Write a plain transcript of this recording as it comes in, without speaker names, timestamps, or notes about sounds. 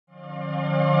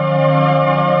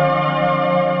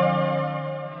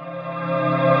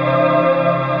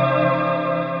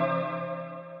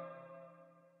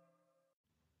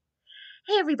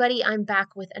everybody. I'm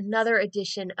back with another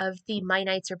edition of the My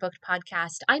Nights Are Booked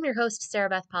podcast. I'm your host, Sarah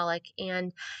Beth Pollock,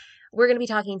 and we're going to be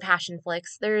talking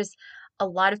Passionflix. There's a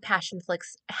lot of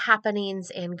Passionflix happenings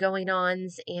and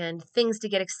going-ons and things to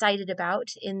get excited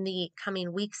about in the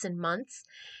coming weeks and months.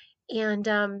 And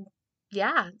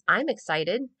yeah, I'm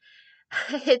excited.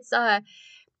 It's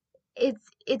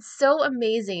it's so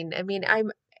amazing. I mean,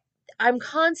 I'm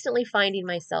constantly finding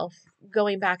myself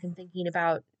going back and thinking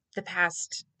about the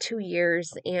past 2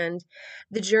 years and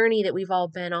the journey that we've all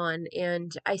been on. And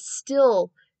I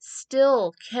still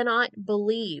cannot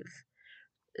believe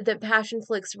that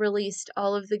Passionflix released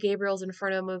all of the Gabriel's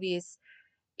Inferno movies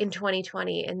in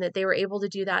 2020 and that they were able to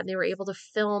do that and they were able to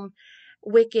film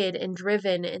Wicked and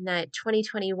Driven, and that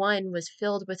 2021 was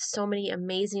filled with so many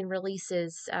amazing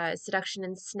releases, Seduction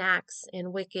and Snacks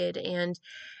and Wicked and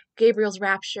Gabriel's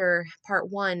Rapture Part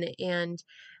 1. And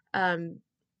um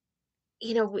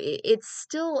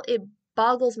it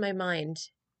boggles my mind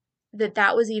that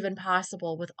that was even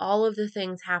possible with all of the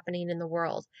things happening in the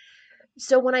world.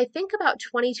 So when I think about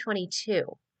 2022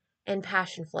 and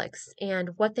Passionflix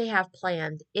and what they have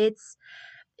planned, it's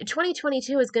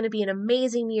 2022 is going to be an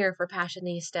amazing year for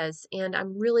Passionistas, and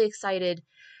I'm really excited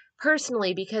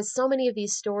personally because so many of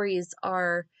these stories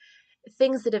are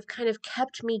things that have kind of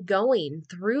kept me going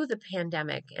through the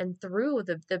pandemic and through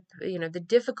the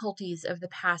difficulties of the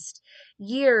past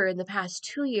year and the past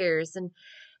 2 years. And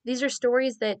these are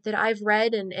stories that I've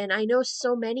read, and I know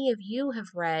so many of you have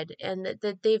read, and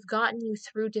that they've gotten you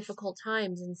through difficult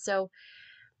times. And so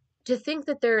to think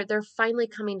that they're finally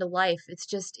coming to life, it's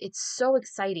so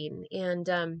exciting. And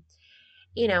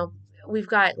you know we've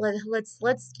got let's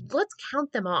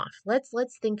count them off.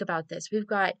 Let's think about this. We've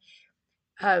got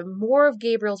more of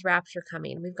Gabriel's Rapture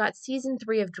coming. We've got season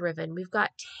 3 of Driven. We've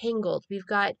got Tangled. We've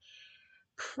got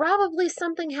probably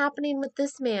something happening with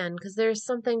this man because there's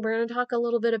something, we're going to talk a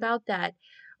little bit about that.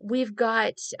 We've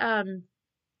got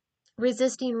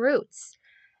Resisting Roots.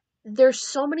 There's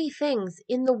so many things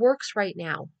in the works right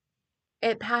now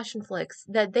at Passionflix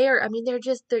that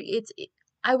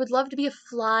I would love to be a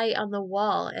fly on the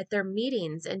wall at their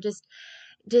meetings and just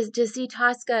to see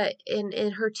Tosca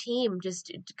and her team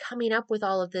just coming up with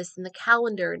all of this in the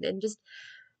calendar, and just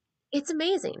it's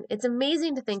amazing. It's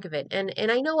amazing to think of it. And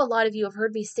I know a lot of you have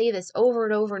heard me say this over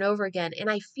and over and over again, and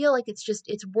I feel like it's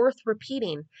worth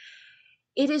repeating.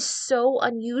 It is so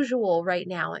unusual right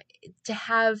now to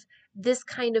have this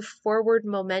kind of forward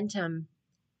momentum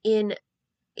in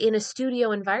a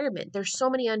studio environment. There's so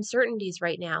many uncertainties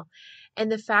right now.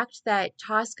 And the fact that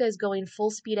Tosca is going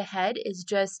full speed ahead is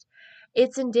just,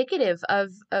 it's indicative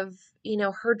of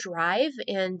her drive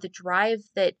and the drive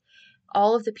that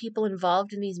all of the people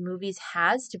involved in these movies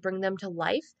has to bring them to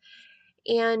life.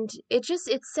 And it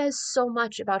says so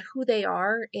much about who they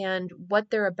are and what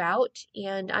they're about.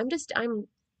 And I'm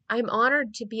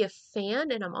honored to be a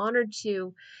fan, and I'm honored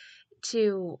to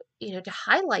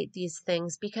highlight these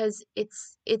things because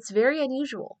it's very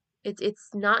unusual. It's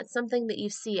not something that you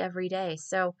see every day.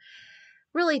 So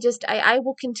really just I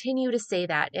will continue to say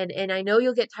that, and I know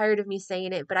you'll get tired of me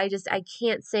saying it, but I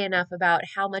can't say enough about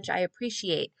how much I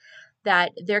appreciate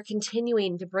that they're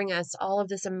continuing to bring us all of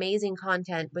this amazing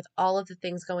content with all of the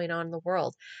things going on in the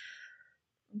world.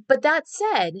 But that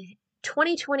said,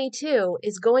 2022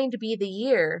 is going to be the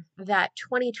year that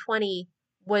 2020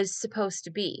 was supposed to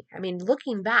be. I mean,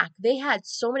 looking back, they had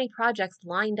so many projects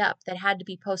lined up that had to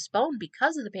be postponed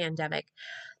because of the pandemic,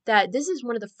 that this is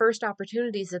one of the first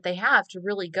opportunities that they have to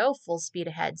really go full speed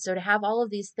ahead. So to have all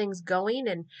of these things going,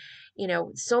 and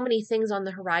so many things on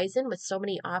the horizon with so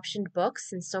many optioned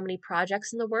books and so many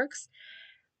projects in the works,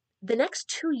 the next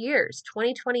 2 years,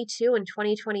 2022 and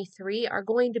 2023, are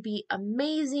going to be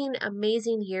amazing,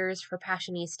 amazing years for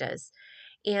Passionistas.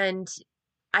 And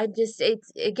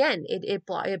it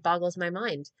boggles my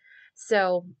mind.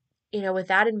 So, with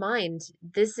that in mind,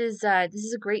 this is a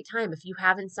great time. If you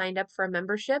haven't signed up for a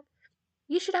membership,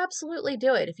 you should absolutely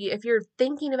do it. If you're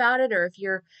thinking about it, or if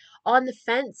you're on the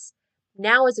fence,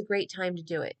 now is a great time to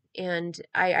do it. And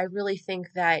I really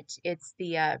think that it's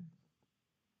the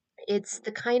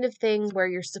kind of thing where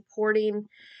you're supporting,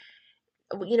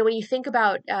 when you think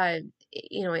about,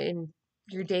 in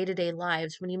your day-to-day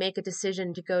lives, when you make a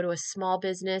decision to go to a small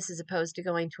business as opposed to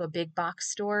going to a big box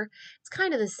store, it's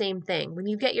kind of the same thing. When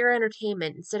you get your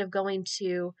entertainment, instead of going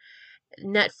to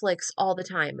Netflix all the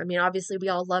time. I mean, obviously we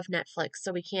all love Netflix,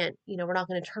 so we can't, we're not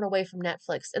going to turn away from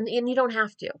Netflix. And you don't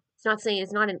have to. It's not saying,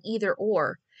 it's not an either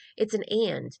or, it's an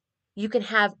and. You can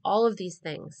have all of these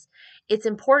things. It's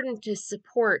important to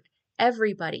support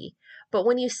everybody. But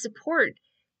when you support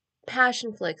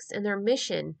Passionflix and their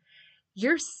mission,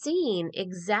 you're seeing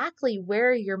exactly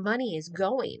where your money is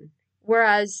going.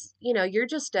 Whereas, you're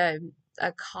just a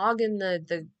cog in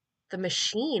the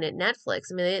machine at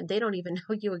Netflix. I mean, they don't even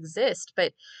know you exist,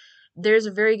 but there's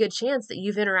a very good chance that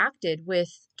you've interacted with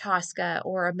Tosca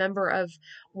or a member of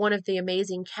one of the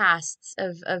amazing casts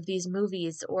of these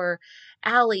movies, or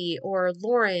Allie or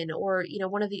Lauren, or,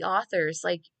 one of the authors.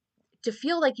 Like, to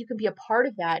feel like you can be a part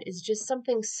of that is just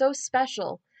something so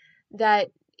special that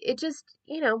it just,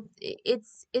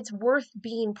 it's worth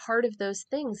being part of those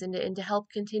things, and to help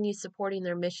continue supporting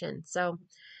their mission. So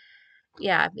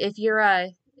yeah, if you're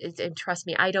and trust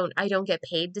me, I don't get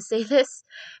paid to say this.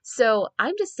 So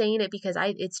I'm just saying it because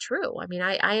it's true. I mean,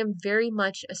 I am very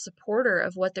much a supporter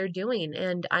of what they're doing,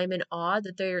 and I'm in awe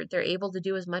that they're able to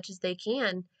do as much as they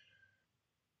can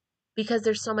because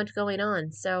there's so much going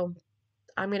on. So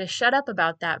I'm going to shut up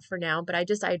about that for now, but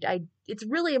it's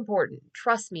really important.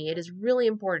 Trust me, it is really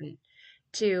important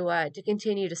to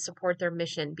continue to support their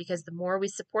mission, because the more we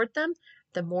support them,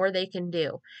 the more they can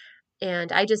do.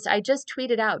 And I just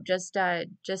tweeted out just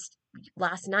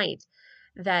last night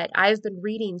that I've been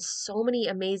reading so many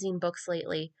amazing books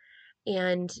lately.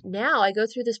 And now I go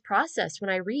through this process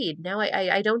when I read. Now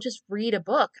I don't just read a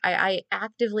book. I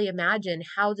actively imagine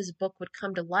how this book would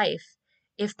come to life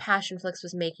if Passionflix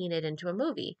was making it into a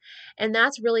movie. And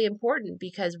that's really important,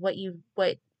 because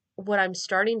what I'm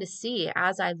starting to see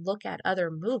as I look at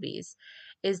other movies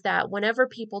is that whenever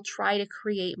people try to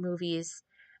create movies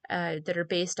that are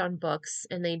based on books,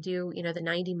 and they do, the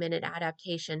 90-minute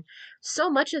adaptation, so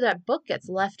much of that book gets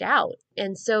left out.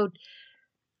 And so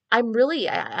I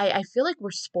feel like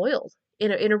we're spoiled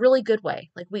in a really good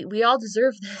way. Like, we all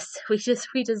deserve this.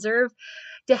 We deserve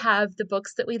to have the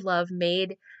books that we love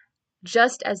made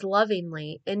just as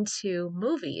lovingly into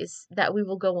movies that we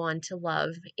will go on to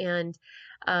love. And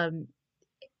um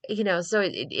so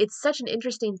it's such an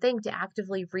interesting thing to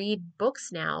actively read books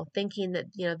now, thinking that,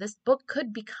 this book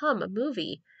could become a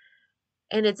movie,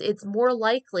 and it's more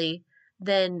likely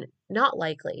than not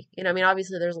likely. I mean,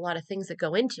 obviously there's a lot of things that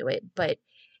go into it, but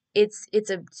it's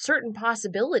a certain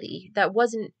possibility that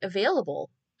wasn't available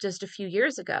just a few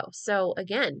years ago. So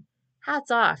again,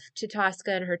 hats off to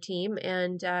Tosca and her team,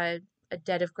 and a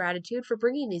debt of gratitude for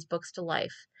bringing these books to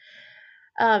life.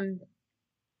 Um,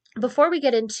 Before we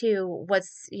get into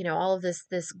what's, all of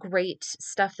this great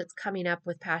stuff that's coming up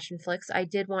with Passionflix, I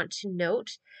did want to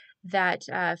note that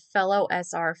fellow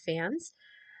SR fans,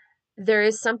 there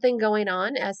is something going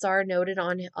on. SR noted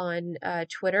on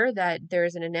Twitter that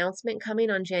there's an announcement coming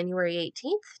on January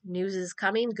 18th. News is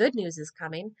coming. Good news is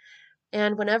coming.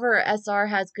 And whenever SR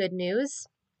has good news,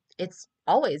 it's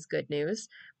always good news,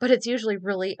 but it's usually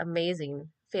really amazing,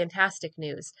 fantastic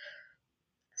news.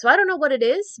 So I don't know what it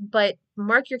is, but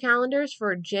mark your calendars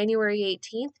for January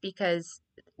 18th, because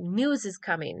news is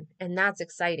coming, and that's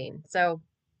exciting. So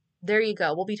there you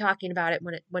go. We'll be talking about it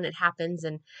when it happens,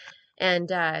 and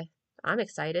I'm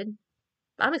excited.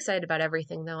 I'm excited about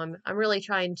everything, though. I'm really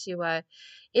trying to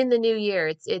in the new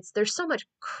year. It's there's so much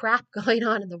crap going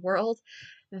on in the world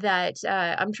that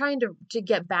I'm trying to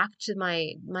get back to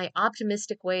my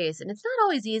optimistic ways, and it's not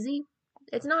always easy.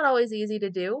 It's not always easy to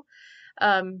do.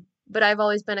 But I've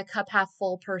always been a cup half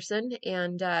full person,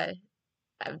 and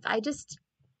I just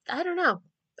I don't know.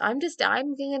 I'm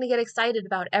going to get excited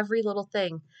about every little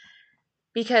thing,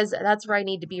 because that's where I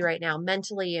need to be right now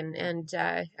mentally, and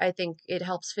I think it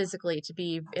helps physically to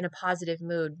be in a positive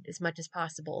mood as much as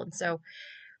possible. And so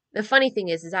the funny thing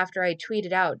is after I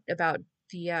tweeted out about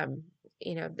the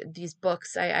these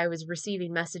books, I was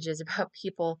receiving messages about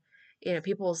people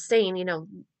saying,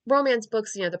 romance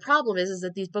books, the problem is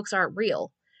that these books aren't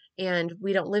real, and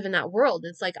we don't live in that world.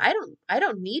 It's like, I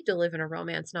don't need to live in a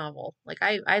romance novel. Like,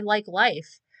 I like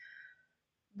life,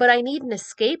 but I need an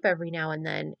escape every now and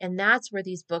then. And that's where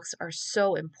these books are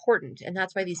so important. And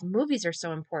that's why these movies are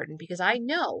so important, because I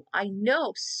know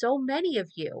so many of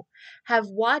you have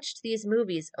watched these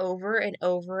movies over and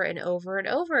over and over and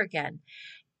over again.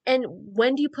 And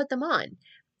when do you put them on?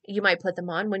 You might put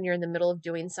them on when you're in the middle of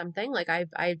doing something. Like I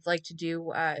like to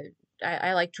do,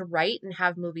 I like to write and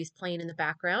have movies playing in the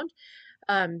background.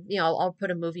 I'll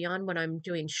put a movie on when I'm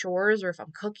doing chores, or if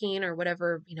I'm cooking, or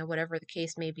whatever, whatever the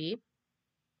case may be.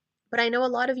 But I know a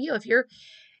lot of you, if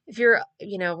you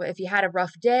had a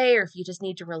rough day, or if you just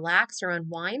need to relax or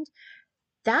unwind,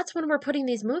 that's when we're putting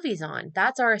these movies on.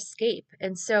 That's our escape.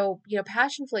 And so,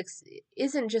 Passionflix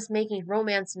isn't just making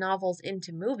romance novels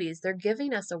into movies, they're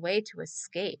giving us a way to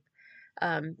escape.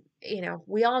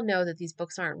 We all know that these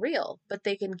books aren't real, but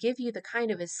they can give you the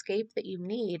kind of escape that you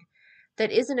need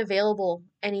that isn't available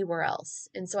anywhere else.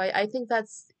 And so I think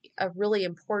that's a really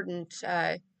important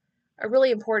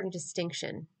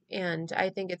distinction And I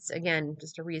think it's, again,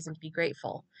 just a reason to be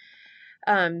grateful.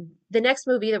 The next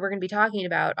movie that we're going to be talking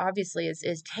about, obviously,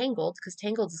 is Tangled, because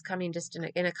Tangled is coming just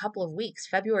in a couple of weeks,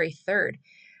 February 3rd.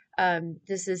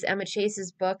 This is Emma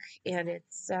Chase's book, and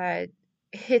it's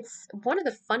one of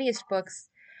the funniest books.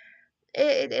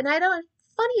 And I don't,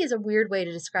 funny is a weird way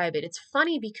to describe it. It's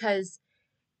funny because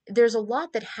there's a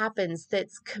lot that happens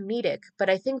that's comedic, but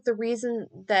I think the reason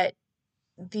that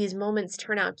these moments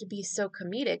turn out to be so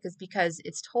comedic is because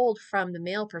it's told from the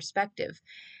male perspective.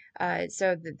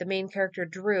 So the main character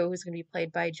Drew, who's going to be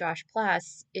played by Josh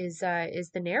Plass, is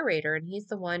the narrator, and he's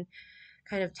the one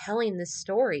kind of telling this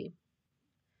story.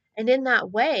 And in that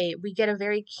way, we get a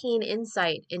very keen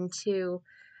insight into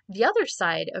the other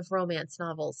side of romance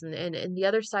novels and the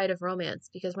other side of romance,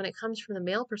 because when it comes from the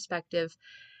male perspective,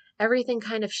 everything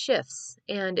kind of shifts,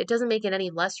 and it doesn't make it any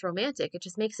less romantic. It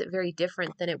just makes it very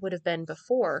different than it would have been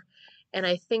before. And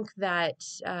I think that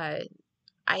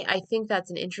I think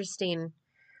that's an interesting,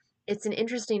 it's an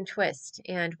interesting twist.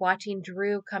 And watching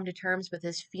Drew come to terms with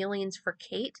his feelings for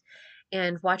Kate,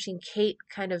 and watching Kate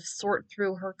kind of sort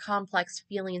through her complex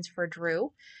feelings for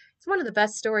Drew, it's one of the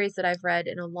best stories that I've read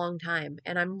in a long time.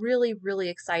 And I'm really, really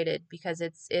excited because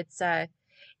it's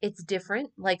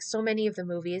different. Like so many of the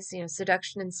movies,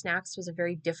 Seduction and Snacks was a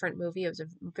very different movie. It was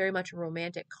very much a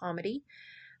romantic comedy.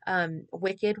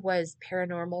 Wicked was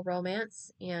paranormal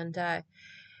romance, and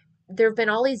there have been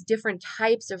all these different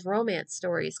types of romance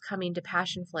stories coming to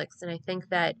Passionflix, and I think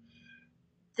that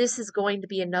this is going to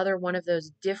be another one of those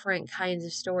different kinds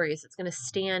of stories. It's going to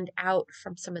stand out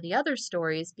from some of the other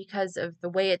stories because of the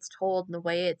way it's told and the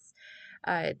way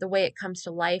it comes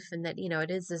to life, and that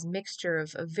it is this mixture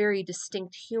of very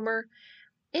distinct humor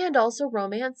and also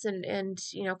romance and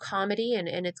comedy,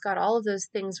 and it's got all of those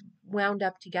things wound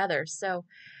up together. So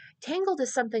Tangled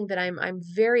is something that I'm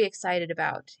very excited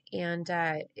about, and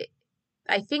I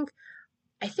think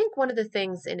I think one of the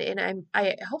things, and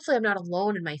I hopefully I'm not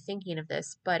alone in my thinking of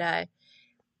this, but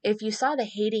if you saw the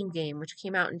Hating Game, which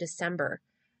came out in December,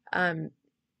 um,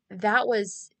 that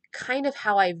was kind of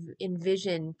how I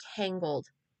envisioned Tangled,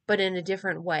 but in a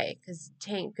different way, because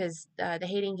the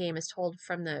Hating Game is told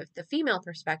from the female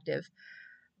perspective.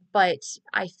 But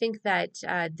I think that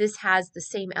this has the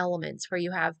same elements where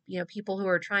you have people who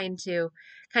are trying to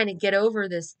kind of get over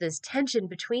this tension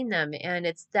between them, and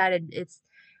it's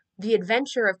the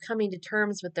adventure of coming to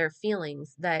terms with their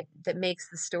feelings that makes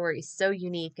the story so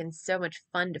unique and so much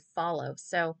fun to follow.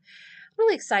 So I'm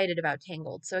really excited about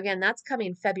Tangled. So again, that's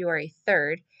coming February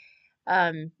 3rd.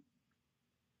 Um,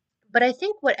 but I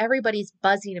think what everybody's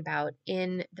buzzing about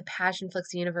in the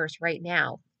Passionflix universe right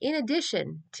now, in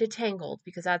addition to Tangled,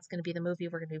 because that's going to be the movie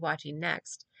we're going to be watching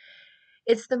next,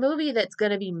 it's the movie that's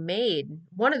going to be made,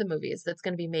 one of the movies that's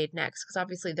going to be made next, because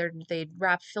obviously they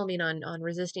wrapped filming on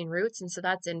Resisting Roots, and so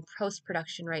that's in post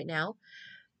production right now.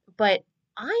 But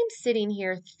I'm sitting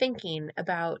here thinking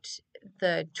about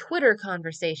the Twitter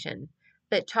conversation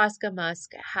that Tosca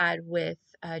Musk had with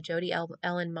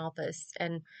Ellen Malthus,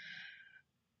 and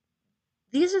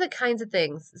these are the kinds of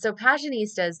things. So,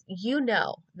 Passionistas,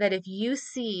 that if you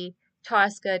see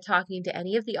Tosca talking to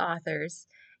any of the authors,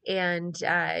 and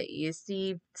you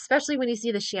see, especially when you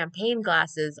see the champagne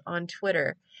glasses on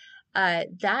Twitter,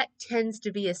 that tends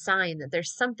to be a sign that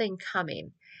there's something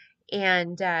coming.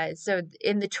 And so,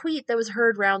 in the tweet that was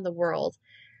heard around the world,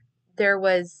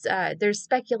 there's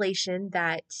speculation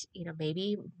that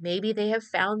maybe they have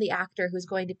found the actor who's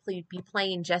going to be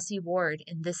playing Jesse Ward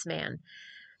in This Man.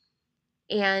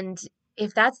 And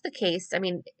if that's the case, I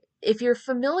mean, if you're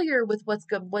familiar with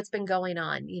what's been going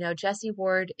on, Jesse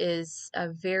Ward is a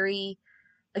very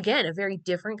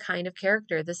different kind of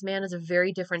character. This man is a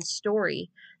very different story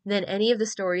than any of the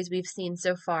stories we've seen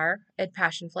so far at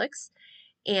Passionflix,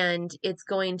 and it's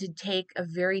going to take a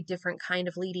very different kind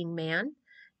of leading man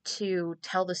to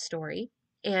tell the story.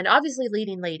 And obviously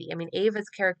leading lady. I mean, Ava's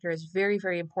character is very,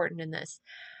 very important in this,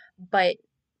 but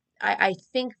I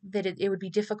think that it would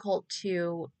be difficult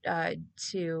to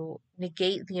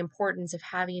negate the importance of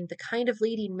having the kind of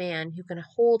leading man who can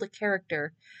hold a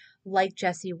character like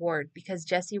Jesse Ward, because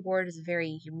Jesse Ward is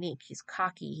very unique. He's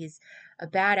cocky, he's a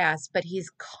badass, but he's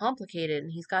complicated,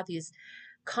 and he's got these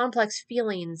complex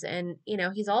feelings, and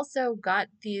he's also got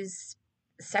these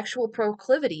sexual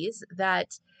proclivities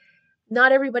that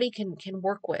not everybody can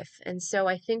work with. And so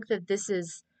I think that this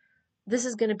is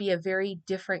going to be a very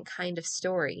different kind of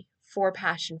story for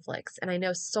Passionflix. And I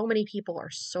know so many people are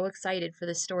so excited for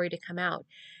this story to come out.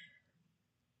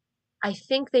 I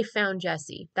think they found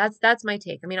Jesse. That's my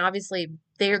take. I mean, obviously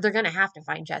they're going to have to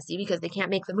find Jesse because they can't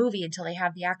make the movie until they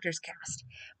have the actors cast.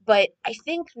 But I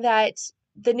think that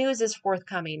the news is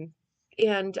forthcoming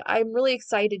And I'm really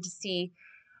excited to see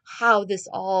how this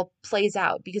all plays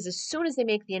out because as soon as they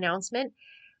make the announcement,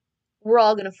 we're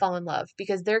all going to fall in love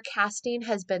because their casting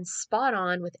has been spot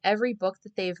on with every book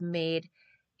that they've made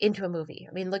into a movie.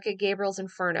 I mean, look at Gabriel's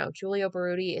Inferno. Giulio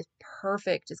Barudi is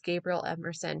perfect as Gabriel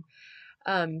Emerson.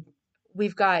 Um,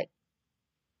 we've got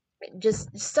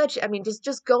just such, I mean,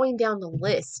 just going down the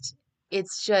list,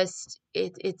 it's just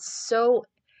it's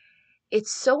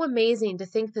so amazing to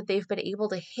think that they've been able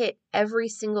to hit every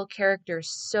single character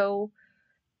so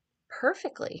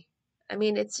perfectly. I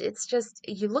mean, it's just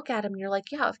you look at him and you're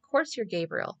like, yeah, of course you're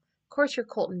Gabriel. Of course you're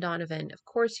Colton Donovan. Of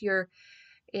course you're,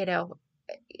 you know,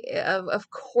 of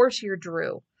course you're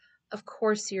Drew. Of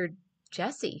course you're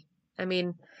Jesse. I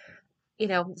mean,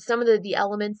 some of the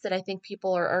elements that I think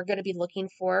people are going to be looking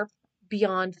for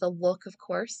beyond the look, of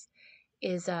course,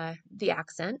 is the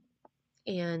accent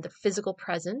and the physical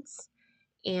presence.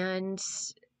 And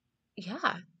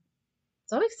yeah,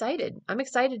 so I'm excited. I'm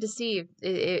excited to see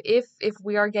if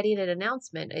we are getting an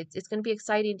announcement. It's going to be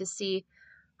exciting to see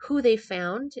who they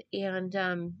found, and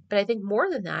but I think more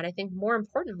than that, I think more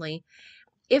importantly,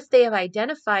 if they have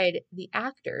identified the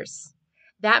actors,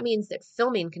 that means that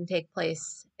filming can take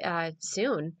place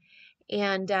soon,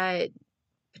 and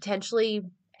potentially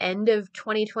end of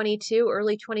 2022,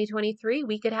 early 2023,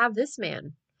 we could have this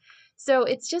man. So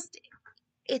it's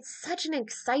such an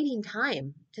exciting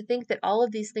time to think that all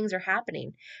of these things are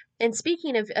happening. And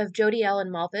speaking of Jodi Ellen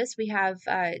Malthus, we have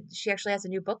she actually has a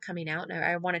new book coming out, and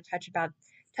I want to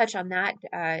touch on that.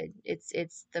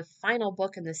 It's the final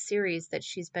book in the series that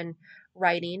she's been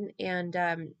writing, and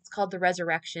it's called The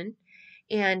Resurrection.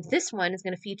 And this one is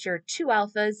going to feature two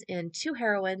alphas and two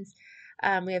heroines.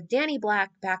 We have Danny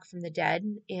Black back from the dead,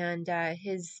 and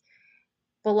his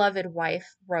beloved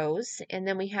wife Rose, and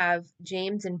then we have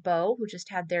James and Bo who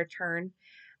just had their turn,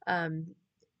 um,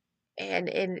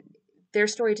 and their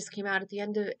story just came out at the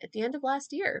end of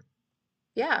last year.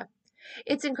 Yeah,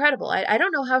 it's incredible. I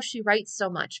don't know how she writes so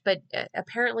much, but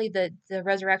apparently the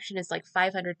resurrection is like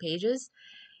 500 pages,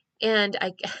 and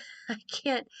I I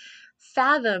can't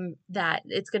fathom that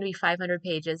it's going to be 500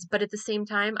 pages, but at the same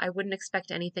time, I wouldn't expect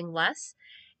anything less.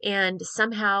 And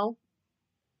somehow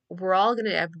we're all going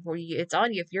to, it's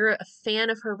on you. If you're a fan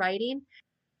of her writing,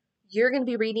 you're going to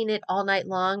be reading it all night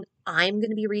long. I'm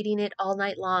going to be reading it all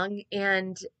night long,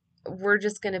 and we're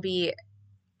just going to be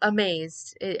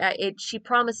amazed. She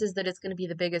promises that it's going to be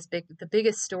the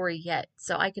biggest story yet.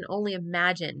 So I can only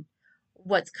imagine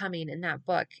what's coming in that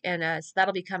book, and so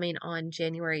that'll be coming on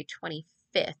January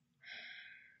 25th.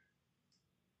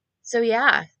 So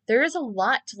yeah, there is a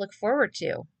lot to look forward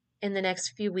to in the next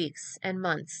few weeks and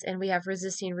months, and we have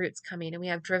Resisting Roots coming, and we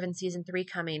have Driven Season 3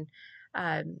 coming.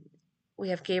 Um, we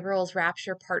have Gabriel's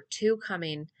Rapture Part 2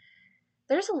 coming.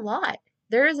 There's a lot.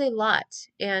 There is a lot.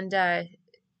 And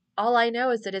all I know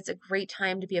is that it's a great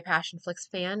time to be a Passionflix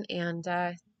fan. And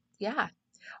yeah.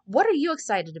 What are you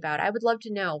excited about? I would love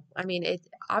to know. I mean, it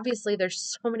obviously there's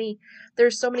so many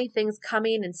things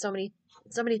coming and so many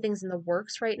things in the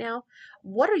works right now.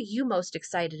 What are you most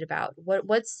excited about?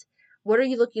 What are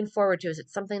you looking forward to? Is it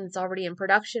something that's already in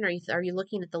production? Are you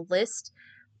looking at the list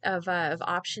of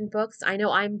option books? I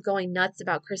know I'm going nuts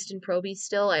about Kristen Proby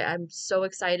still. I'm so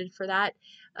excited for that.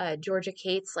 Georgia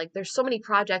Cates, like there's so many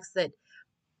projects that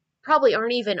probably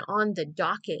aren't even on the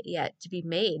docket yet to be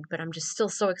made, but I'm just still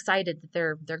so excited that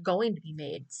they're going to be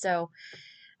made. So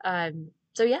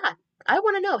yeah, I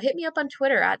want to know. Hit me up on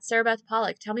Twitter at Sarah Beth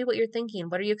Pollock. Tell me what you're thinking.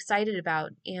 What are you excited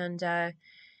about? And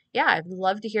yeah, I'd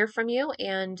love to hear from you.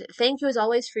 And thank you as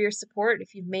always for your support.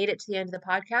 If you've made it to the end of the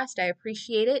podcast, I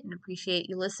appreciate it and appreciate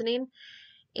you listening.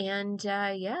 And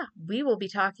yeah, we will be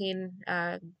talking.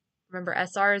 Remember,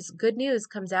 SR's Good News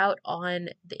comes out on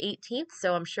the 18th,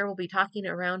 so I'm sure we'll be talking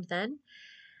around then.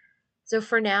 So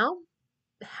for now,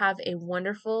 have a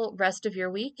wonderful rest of your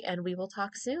week, and we will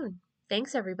talk soon.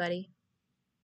 Thanks, everybody.